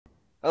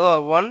Hello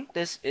everyone,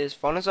 this is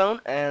FaunaZone,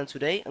 and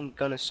today I'm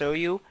gonna show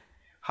you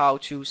how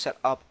to set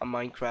up a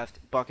Minecraft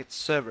Bukkit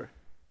server.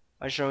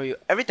 I'll show you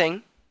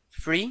everything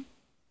free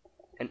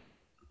and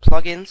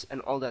plugins and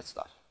all that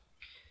stuff.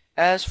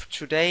 As for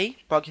today,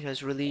 Bukkit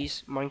has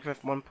released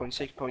Minecraft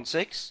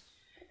 1.6.6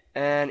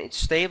 and it's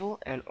stable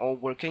and all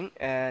working,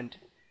 and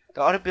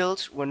the other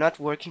builds were not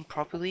working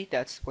properly.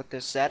 That's what they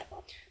said.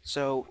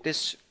 So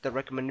this is the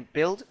recommended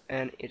build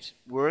and it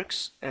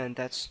works, and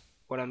that's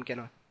what I'm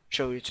gonna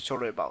show you a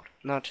tutorial about,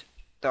 not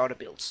the other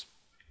builds,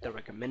 the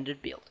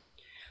recommended build.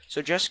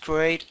 So just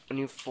create a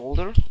new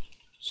folder,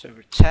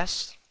 server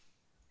test,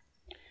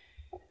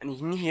 and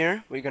in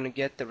here we're gonna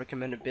get the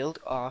recommended build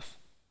of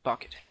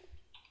Bukkit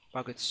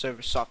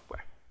server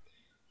software.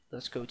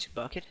 Let's go to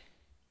Bukkit.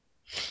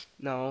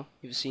 Now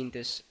you've seen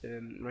this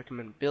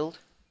recommended build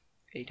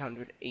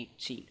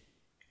 818. It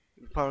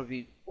will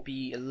probably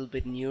be a little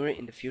bit newer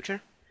in the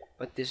future,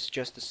 but this is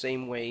just the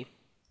same way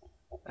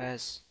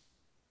as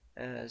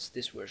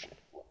this version.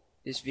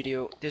 This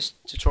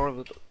tutorial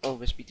will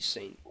always be the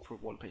same for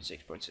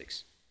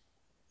 1.6.6.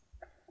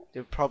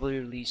 They'll probably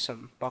release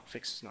some bug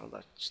fixes and all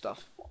that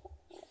stuff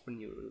for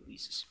new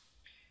releases.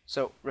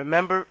 So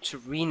remember to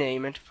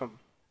rename it from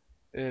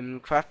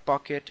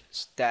craftbucket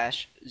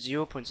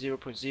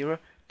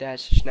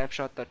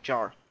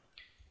 -0.0.0-snapshot.jar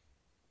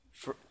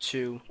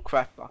to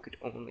craftbucket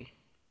only,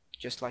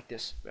 just like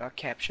this, without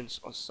captions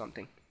or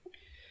something.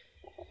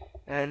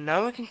 And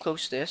now we can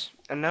close this,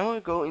 and now we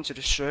go into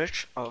the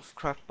search of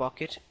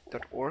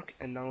craftbucket.org,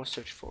 and now we'll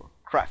search for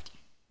Crafty.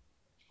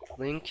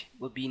 Link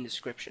will be in the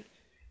description.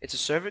 It's a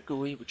server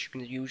GUI which you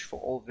can use for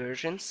all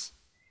versions.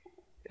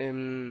 I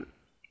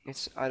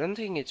don't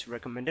think it's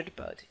recommended,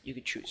 but you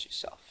can choose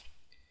yourself.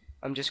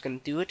 I'm just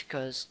gonna do it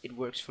because it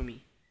works for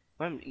me.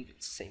 Why am I even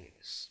saying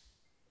this?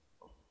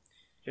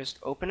 Just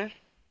open it,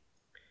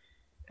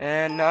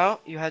 and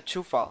now you have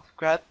two files: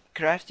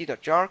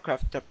 crafty.jar,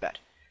 crafty.bat.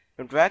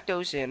 Now drag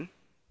those in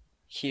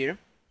here.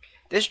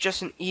 This is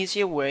just an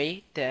easier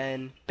way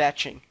than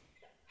batching,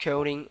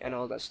 coding, and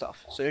all that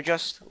stuff. So you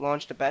just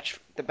launch the batch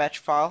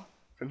file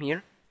from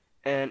here,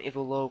 and it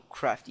will load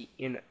Crafty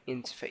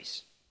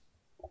interface.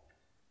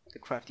 The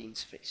Crafty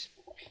interface.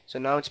 So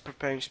now it's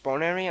preparing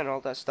spawn area and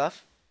all that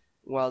stuff.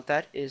 While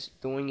that is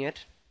doing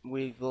it,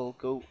 we will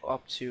go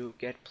up to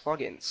get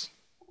plugins.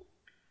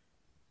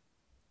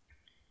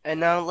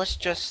 And now let's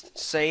just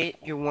say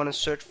you want to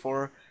search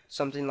for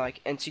something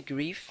like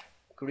anti-grief.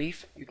 You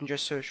can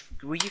just search for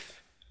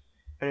grief,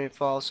 and it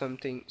follows some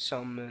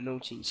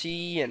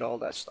no-TNT and all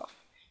that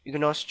stuff. You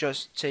can also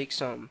just take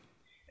some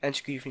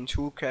anti-griefing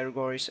tool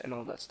categories and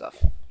all that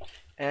stuff.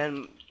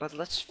 But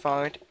let's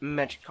find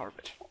magic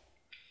carpet.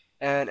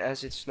 And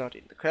as it's not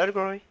in the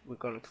category, we're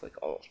gonna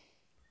click all.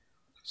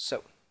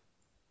 So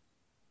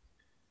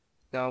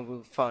now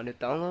we'll find the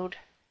download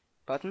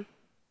button,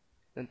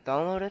 then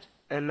download it,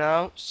 and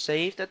now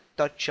save the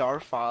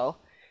 .jar file.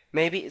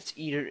 Maybe it's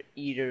either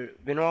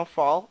WinRAR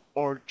file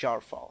or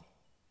jar file,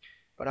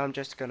 but I'm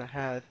just gonna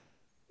have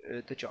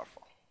the jar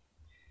file.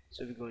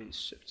 So we go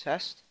into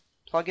test,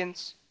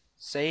 plugins,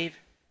 save,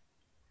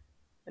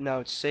 and now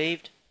it's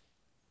saved.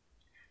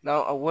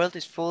 Now our world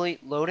is fully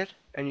loaded,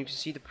 and you can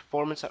see the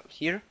performance out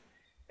here,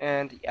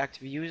 and the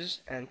active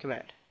users and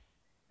command,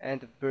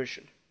 and the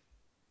version.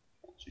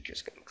 So you're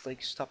just gonna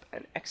click stop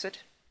and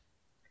exit.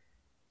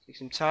 Take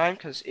some time,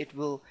 because it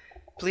will.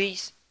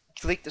 Please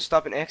click the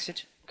stop and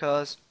exit,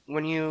 because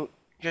when you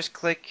just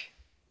click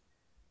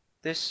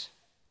this,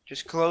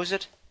 just close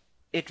it,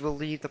 it will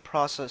leave the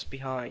process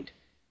behind,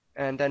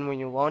 and then when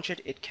you launch it,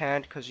 it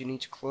can't, because you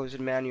need to close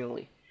it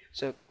manually.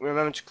 So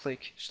remember to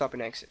click stop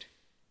and exit.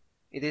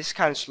 It is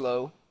kind of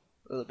slow,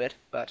 a little bit,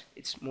 but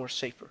it's more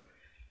safer.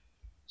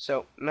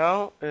 So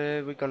now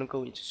we're gonna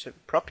go into server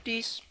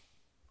properties.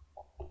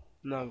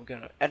 Now we're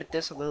gonna edit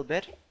this a little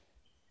bit.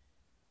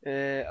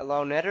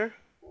 Allow nether.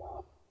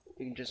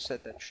 You can just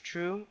set that to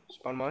true.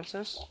 Spawn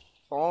monsters.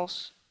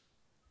 False.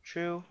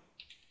 True.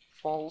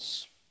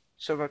 False.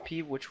 Server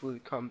IP, which will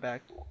come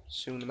back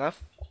soon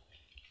enough.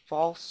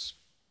 False.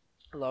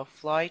 Allow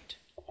flight.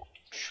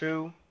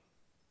 True.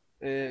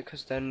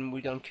 Because then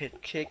we don't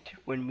get kicked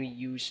when we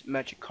use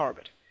magic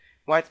carpet.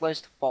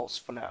 Whitelist. False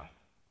for now.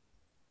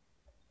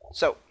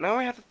 So now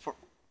we have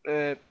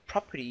the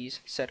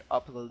properties set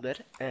up a little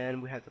bit,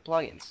 and we have the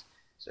plugins.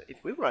 So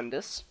if we run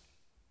this,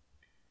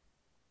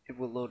 it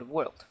will load a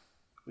world.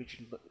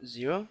 Region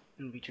 0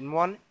 and region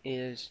 1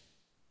 is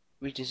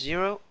region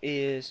 0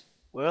 is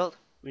world,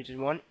 region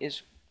 1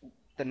 is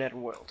the nether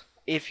world.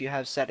 If you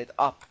have set it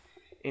up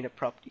in the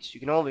properties,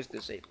 you can always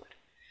disable it.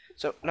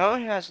 So now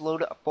it has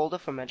loaded a folder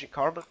for magic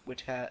carpet,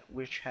 which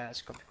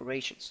has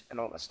configurations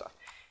and all that stuff.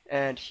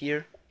 And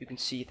here you can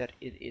see that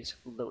it is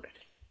loaded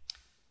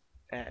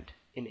and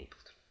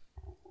enabled.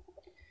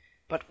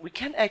 But we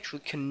can't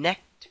actually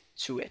connect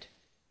to it,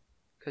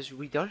 because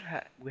we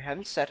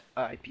haven't set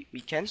IP.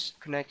 We can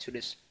connect to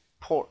this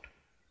port.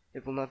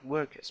 It will not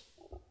work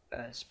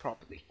as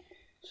properly.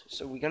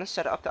 So we're gonna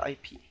set up the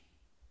IP.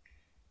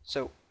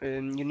 So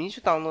you need to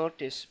download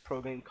this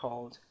program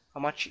called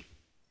Hamachi.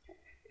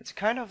 It's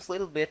kind of a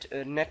little bit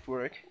a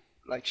network,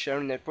 like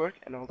sharing network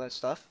and all that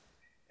stuff,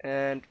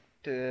 and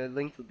the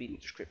link will be in the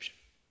description.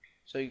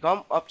 So you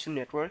come up to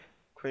network,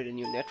 create a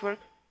new network.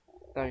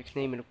 Now you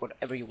can name it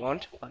whatever you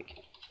want, like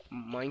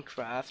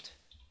Minecraft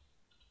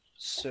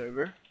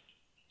server,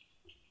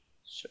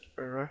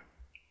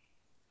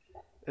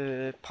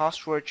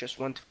 password just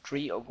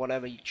 123 or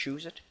whatever you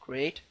choose it.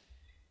 Create.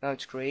 Now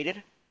it's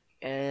created.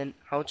 And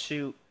how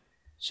to,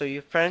 so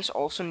your friends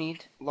also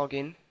need log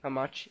me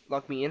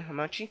in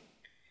Hamachi.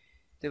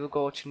 They will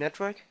go to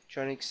network,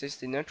 join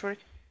existing network.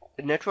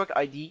 The network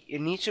ID,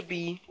 it needs to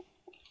be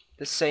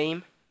the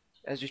same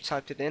as you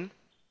typed it in.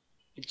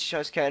 It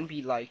just can't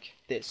be like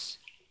this.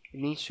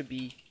 It needs to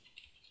be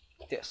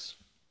this.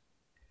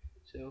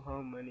 So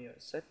how many I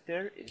set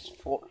there is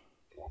 4.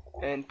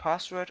 And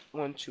password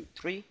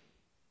 123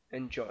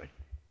 and join.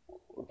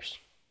 Oops.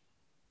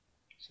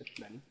 Set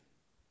many.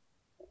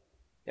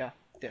 Yeah,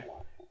 there.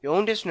 You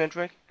own this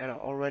network and are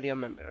already a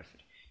member of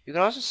it. You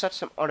can also set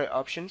some other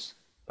options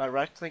by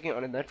right-clicking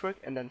on the network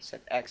and then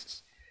set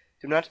access.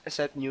 Do not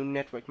accept new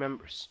network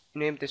members.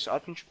 Enable this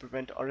option to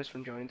prevent others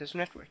from joining this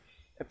network.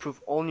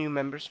 Approve all new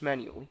members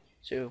manually.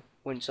 So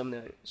when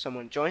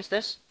someone joins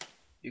this,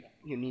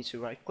 you need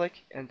to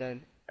right-click and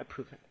then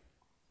approve it.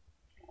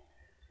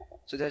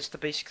 So that's the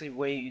basically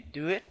way you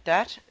do it.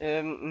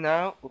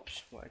 Now,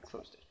 oops, well, I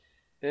closed it.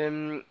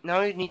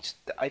 Now you need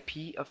the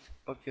IP of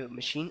your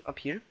machine up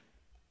here.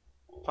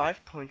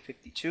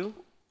 5.52,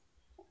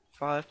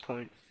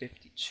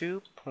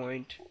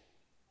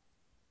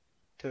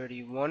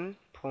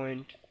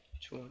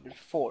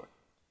 5.52.31.204.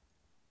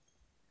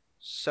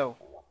 So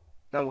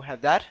now we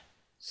have that.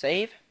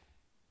 Save.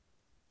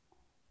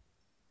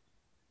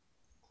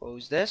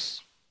 Close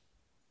this.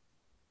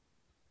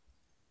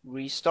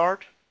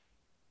 Restart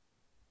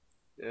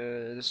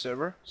the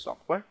server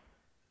software.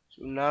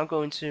 So now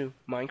go into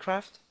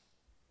Minecraft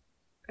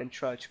and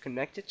try to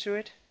connect it to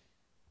it.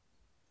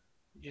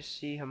 Just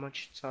see how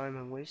much time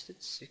I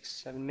wasted.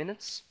 6-7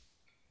 minutes.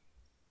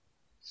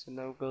 So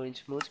now go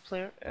into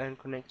multiplayer and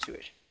connect to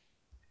it,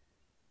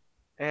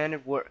 and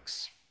it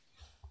works,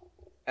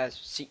 as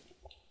you see.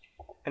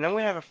 And now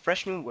we have a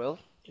fresh new world.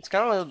 It's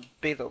kind of a little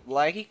bit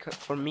laggy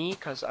for me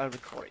because I'm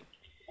recording.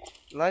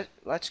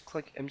 Let's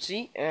click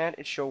MC and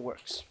it sure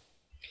works.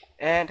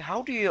 And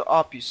how do you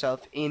opt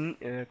yourself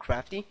in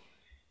Crafty?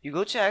 You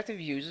go to active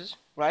users,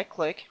 right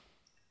click,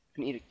 you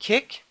can either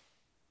kick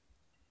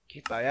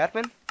by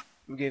admin,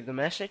 you give the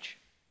message.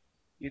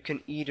 You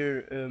can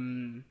either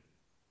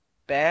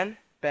ban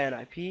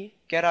IP,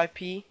 get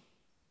IP,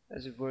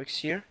 as it works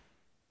here,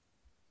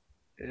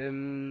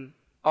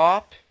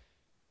 op,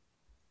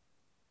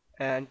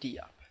 and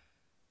de-op.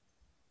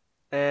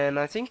 And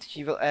I think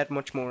he will add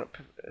much more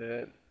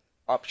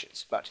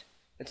options, but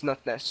it's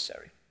not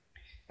necessary.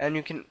 And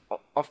you can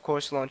of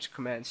course launch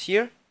commands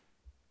here,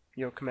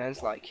 your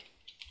commands like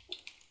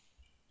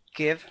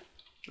give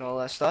and all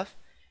that stuff,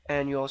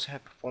 and you also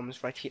have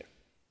performance right here.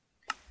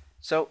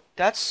 So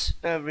that's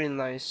a really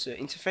nice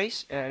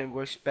interface, and it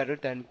works better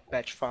than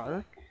batch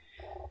filing.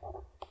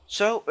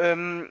 So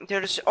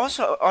there is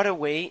also other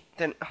way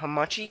than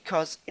Hamachi,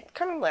 cause it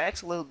kind of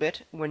lags a little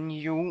bit when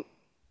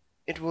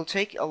it will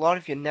take a lot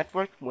of your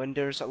network when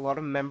there's a lot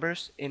of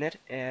members in it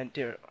and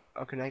they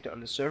are connected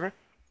on the server.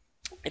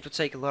 It will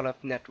take a lot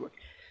of network.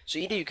 So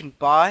either you can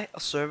buy a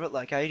server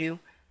like I do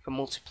from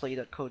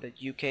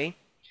multiplay.co.uk,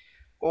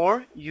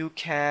 or you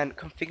can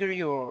configure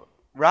your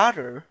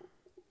router,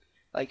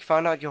 like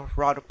find out your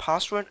router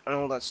password and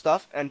all that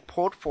stuff, and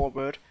port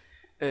forward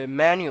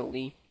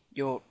manually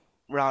your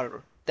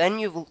router. Then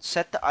you will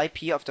set the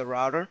IP of the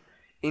router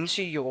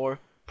into your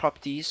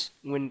properties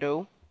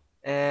window,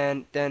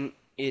 and then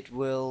it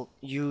will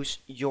use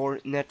your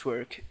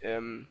network.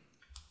 And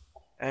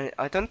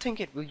I don't think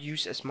it will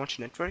use as much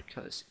network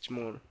because it's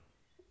more.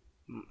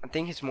 I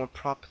think it's more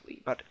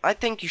properly, but I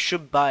think you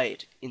should buy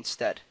it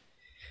instead.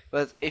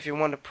 But if you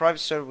want a private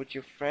server with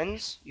your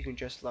friends, you can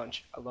just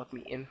launch a log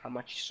me in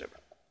Hamachi server.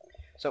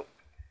 So,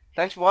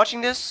 thanks for watching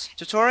this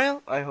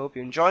tutorial. I hope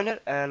you enjoyed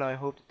it, and I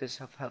hope that this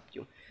have helped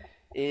you.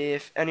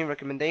 If any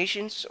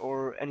recommendations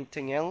or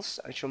anything else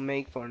I shall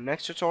make for our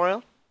next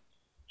tutorial,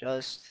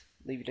 just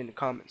leave it in the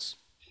comments.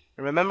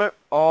 And remember,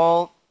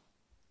 all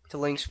the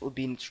links will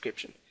be in the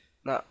description.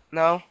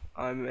 Now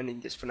I'm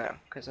ending this for now,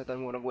 because I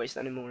don't want to waste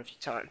any more of your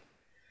time.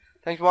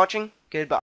 Thanks for watching. Goodbye.